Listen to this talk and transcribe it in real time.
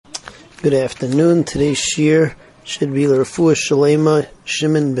Good afternoon. Today's shir should be L'Refuah Shalema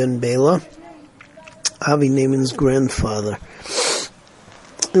Shimon ben Bela, Avi Naaman's grandfather.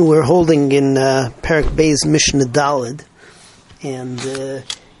 And we're holding in Parak Beis Mishnah Daled, and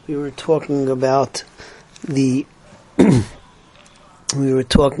we were talking about the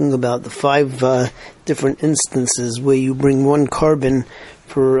five different instances where you bring one carbon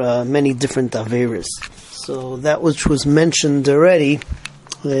for many different averas. So that which was mentioned already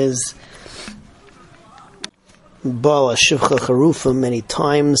is Bala Shivcha Charufa many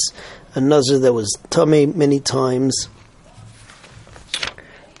times, a nazir that was Tameh many times.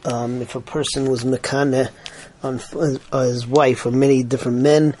 If a person was Mekane on his wife or many different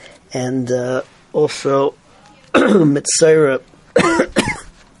men, and also Mitzayra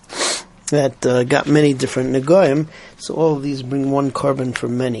that got many different Negoim, so all of these bring one carbon for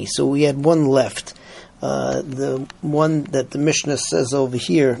many. So we had one left. The one that the Mishnah says over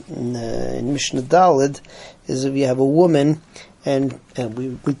here in Mishnah Daled is if you have a woman, and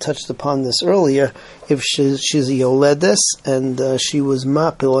we touched upon this earlier, if she's a Yoledes and she was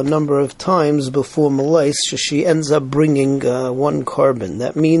Mapil a number of times before Malais, she ends up bringing one carbon.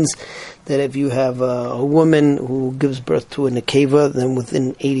 That means that if you have a woman who gives birth to a Nekeva, then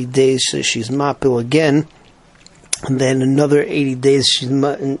within 80 days she's Mapil again. And then another 80 days she's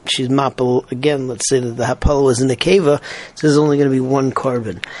mapel again. Let's say that the hapala was in the keva, so there's only going to be one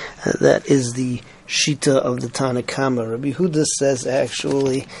carbon. That is the shita of the Tanakama. Rabbi Huda says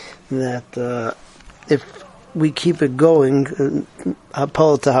actually that if we keep it going,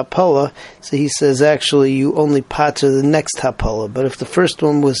 hapala to hapala, so he says actually you only pater the next hapala. But if the first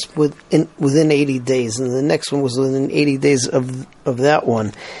one was within 80 days, and the next one was within 80 days of that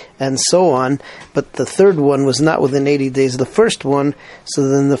one, and so on, but the third one was not within 80 days of the first one, so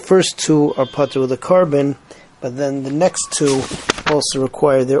then the first two are pater with a carbon, but then the next two also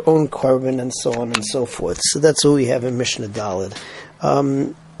require their own carbon, and so on and so forth. So that's what we have in Mishnah Daled.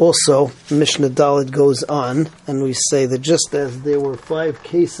 Also, Mishnah Daled goes on, and we say that just as there were 5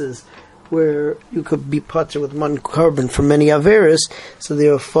 cases where you could be pater with one carbon for many averas, so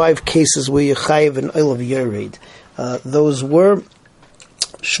there are 5 cases where you chayiv and olav yared. Those were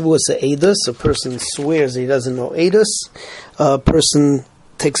Shvuas Eidos, a person swears he doesn't know Eidos. A person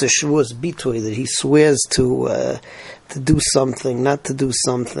takes a Shvuas Bitoy, that he swears to do something, not to do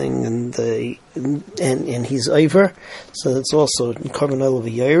something, and he's over. So that's also Karban Olav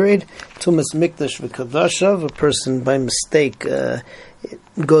Yared. Tumas Mikdash V'Kadashav, a person by mistake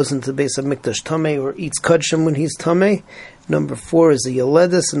goes into the base of Mikdash Tameh or eats Kadshim when he's Tameh. Number 4 is a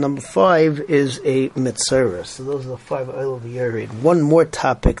Yoledis, and number 5 is a Mitzayra. So those are the 5 Olav Yared. One more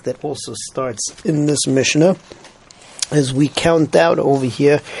topic that also starts in this Mishnah, as we count out over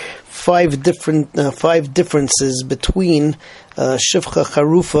here 5 differences between Shivcha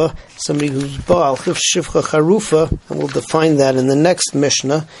Charufa, somebody who's Baal, Shivcha Charufa, and we'll define that in the next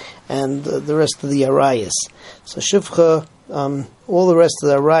Mishnah, and the rest of the Arayas. So Shivcha, all the rest of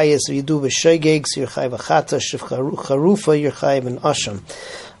the Arayas, if you do B'Shegeg, so you're Chayiv Achata, Shivcha Charufa, you're Chayiv an Asham.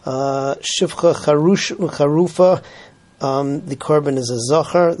 Shivcha Charufa, the carbon is a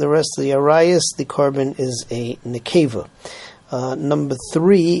Zachar. The rest of the Arayas, the carbon is a Nekeva. Number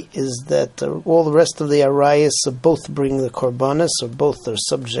 3 is that all the rest of the Arayas both bring the Korbanos, or both are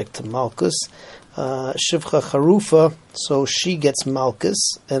subject to Malkus. Shivcha Charufa, so she gets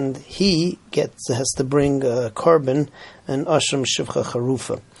Malkus, and he has to bring carbon, and Asham Shivcha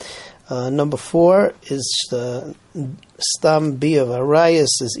Charufa. Number 4 is the Stam Bia of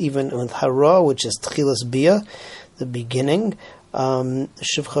Arayas is even with Hara, which is Tchilas Bia, the beginning.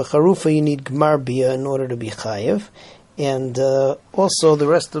 Shivcha Charufa, you need Gmar Bia in order to be Chayiv. And also the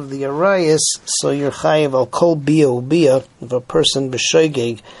rest of the Arayas, so you're Chayiv al Kol Bia Ubia, if a person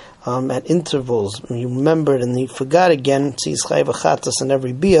b'Shegeg at intervals, you remembered and you forgot again, so he's Chayiv Achatas in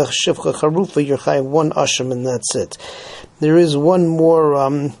every Bia. Shivcha Charufa, you're Chayiv 1 Asham, and that's it. There is one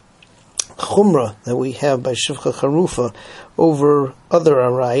more Chumrah that we have by Shivcha Charufa over other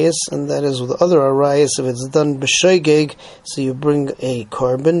Arayas, and that is with other Arayas, if it's done b'Shegeg, so you bring a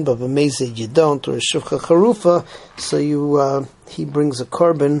carbon, but b'Mezid you don't, or Shivcha Charufa, so he brings a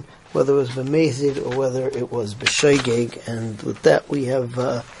carbon, whether it was b'Mezid or whether it was b'Shegeg. And with that we have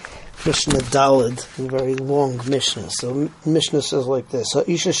Mishnah Daled, a very long Mishnah. So Mishnah says like this: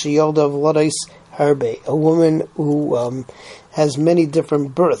 Ha'isha sheyalda v'ladais harbe, a woman who has many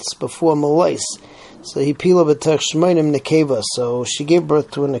different births before Malais. So he pila b'tech shmeinim nekeva. So she gave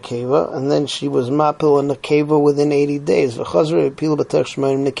birth to a nekeva, and then she was mapil a nekeva within 80 days. V'chazra pila b'tech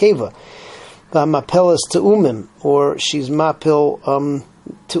shmeinim nekeva. V'mapelas to umim, or she's mapil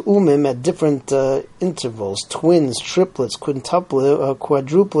Te'umim at different intervals, twins, triplets,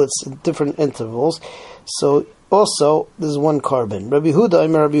 quadruplets at different intervals. So also, there's one carbon. Rabbi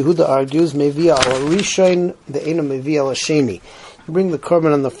Huda argues, Mevi al Rishon, the Eino Mevi al Sheni. You bring the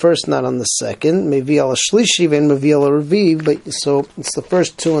carbon on the first, not on the second. Mevi al Shlishi, and Mevi al Revi, but so it's the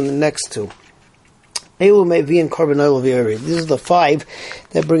first two and the next two. Elu Mevi and carbon oil of Yared. These are the five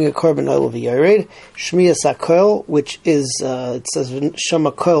that bring a carbon oil of Yared. Shmiyas HaKol, which is, it says,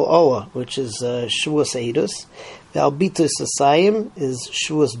 Shama Kol Ola, which is Shavuos Eidus. The Albitoy Sasayim is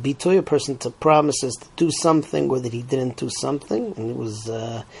Shavuos Bitoy, a person to promises to do something or that he didn't do something, and it was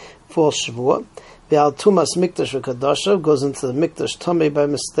false Shavuot. The Al Tumas Mikdash V'Kadasha goes into the Mikdash Tameh by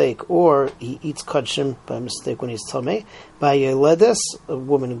mistake, or he eats Kadshim by mistake when he's Tameh. By Yeledes, a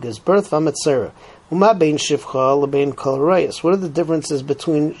woman who gives birth, V'Ametzera. Uma bein shivcha lebein kol arayos. What are the differences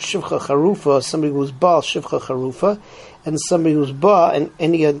between shivcha charufa, somebody who's ba shivcha charufa, and somebody who's ba and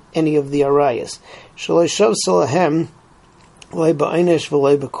any of the arayos? Shaloi shav salahem loy ba'einish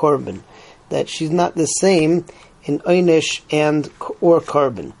v'loy b'korban. That she's not the same in einish and or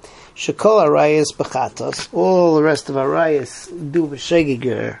carbon. Shekol arayos b'chatos. All the rest of arayos do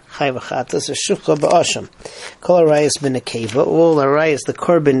b'shegiger chay b'chatos. A shivcha ba'asham. Kol arayos b'nekeva. All arayos, the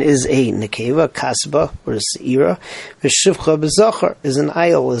carbon is a nekeva, kasba or a seira. V'shivcha b'zachar is an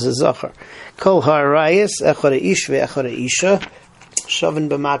ayil, is a zachar. Kol ha'arayos echad ish ve'echad isha. Shavin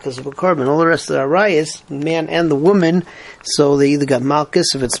b'malkus b'carbon. All the rest of the arayos, the man and the woman, so they either got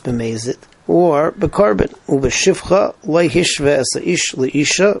malkus if it's b'mezit, or b'carbon. U'b'shivcha loy hishve as the ish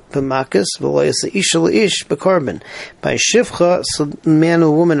le'isha b'malkus v'loy as the isha le'ish b'carbon. By shivcha, so the man and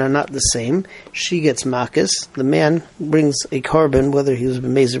the woman are not the same. She gets malkus. The man brings a carbon, whether he was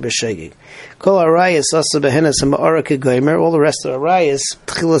b'mezit or b'shegig. Kol arayos asa b'henes ha'ma'ara k'goymer. All the rest of the arayos,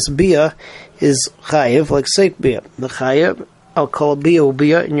 tchilas bia is chayiv, like seik bia. The chayiv, I'll call bia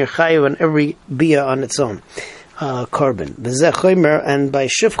ubia, and you're chayiv on every bia on its own. Carbon. V'zeh chomer, and by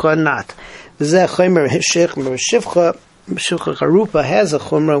shivcha not. V'zeh chomer shivcha, shivcha charupa has a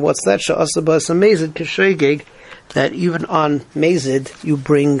chumra. What's that? Sha'asaba is a mezid k'shegeg, that even on mezid you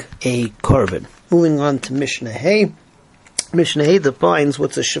bring a carbon. Moving on to Mishnah Hay. Mishnah Hay defines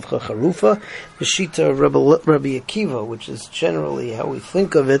what's a shivcha charufa. The shita of Rabbi Akiva, which is generally how we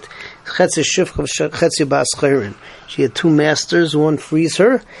think of it, chetzi shivcha chetzi bas chayrin. She had two masters, one frees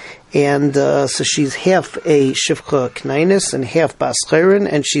her, and so she's half a shivcha knainis and half bas chayrin,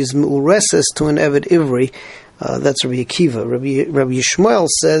 and she's mu'ureses to an eved ivri. That's Rabbi Akiva. Rabbi Yishmael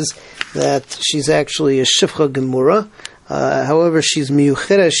says that she's actually a shivcha gemura. However, she's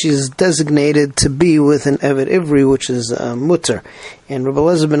miyuchera, she's designated to be with an Evet Ivri, which is mutter. And Rabbi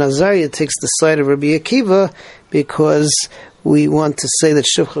Elazar ben Azariah takes the side of Rabbi Akiva because we want to say that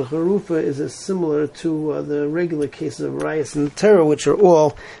Shivcha Charufa is similar to the regular cases of Rayas and Terah, which are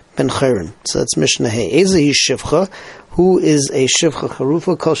all Ben Chayrin. So that's Mishnah Hay. Ezehi Shivcha, who is a Shivcha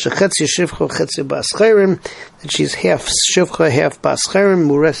Charufa, Kol Shechetzi Shivcha Chetzi Bas Chayrim, that she's half Shivcha, half Bas Chayrim,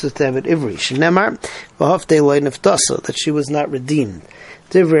 Mureses to Evet Ivri. Shenemar, V'hafte Loi Neftasa, that she was not redeemed.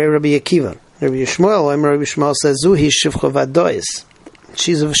 Divrei Rabbi Akiva. Rabbi Yishmael says, Zuhi Shivcha Vadois.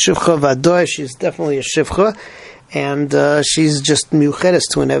 She's a Shivcha Vadois, she's definitely a Shivcha, and she's just Mucheres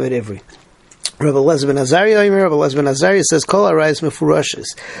to an Evet Ivri. Rabbi Elazar ben Azariah says, Kol arayos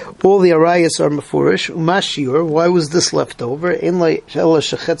mefurashes. All the arayos are mefurish. Umashir, why was this left over? In like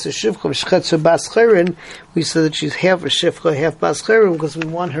shechetz shivcha shechetz bas chayrin, we said that she's half a shivcha, half bas chayrin, because we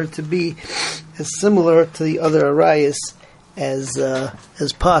want her to be as similar to the other arayos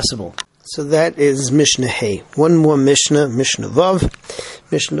as possible. So that is Mishnah Hay. One more Mishnah Vav.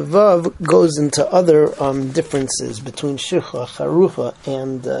 Mishnah Vav goes into other differences between Shivcha, Charufa,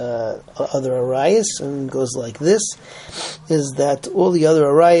 and other arayos, and goes like this, is that all the other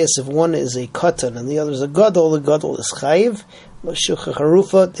arayos, if one is a katan and the other is a gadol, the gadol is chayiv. Shivcha,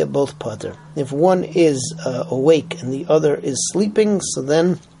 Charufa, they're both pater. If one is awake and the other is sleeping, so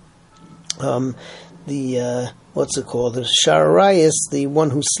then what's it called? The Shararayas, the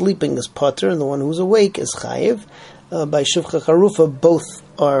one who's sleeping is pater, and the one who's awake is chayiv. By Shivcha Charufa, both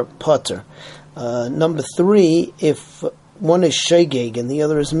are pater. Number 3, if one is shegeg and the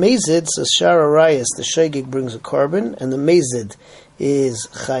other is mezid, so Shararayas, the shegeg brings a carbon, and the mezid is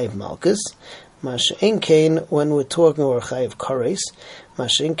chayiv malchus. Masha'en kain, when we're talking, or chayiv kares.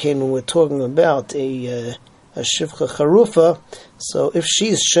 Masha'en kain, when we're talking about a Shivcha Charufa, so if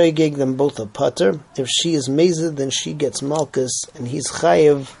she's shegeg, then both are pater. If she is mezid, then she gets malchus, and he's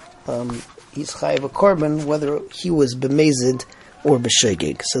chayiv a carbon, whether he was bemezid or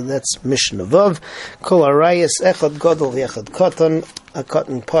b'shegeg. So that's Mishnah Vav. Kol arayis echad gadol v'echad katan, a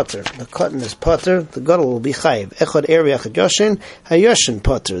cotton potter. The cotton is potter, the gadol will be chayiv. Echad er v'echad yashin, hayashin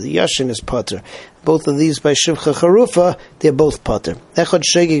potter. The yashin is potter. Both of these by Shivcha Charufa, they're both potter. Echad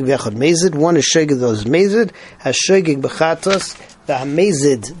shegeg v'echad mezid. One is shegeg, the other is mezid. Has shegeg b'chatos. The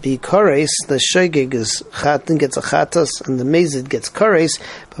hamezid be kares, the shegeg is chatin, gets a chatas, and the mezid gets kares.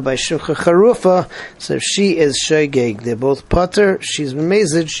 But by Shivcha Charufa, so if she is shegeg, they're both potter. She's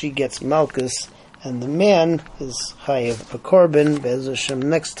mezid, she gets malchus, and the man is chayiv a korban. Be'ez Hashem,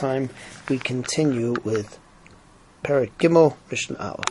 next time we continue with Perek Gimel, Mishnah Aleph.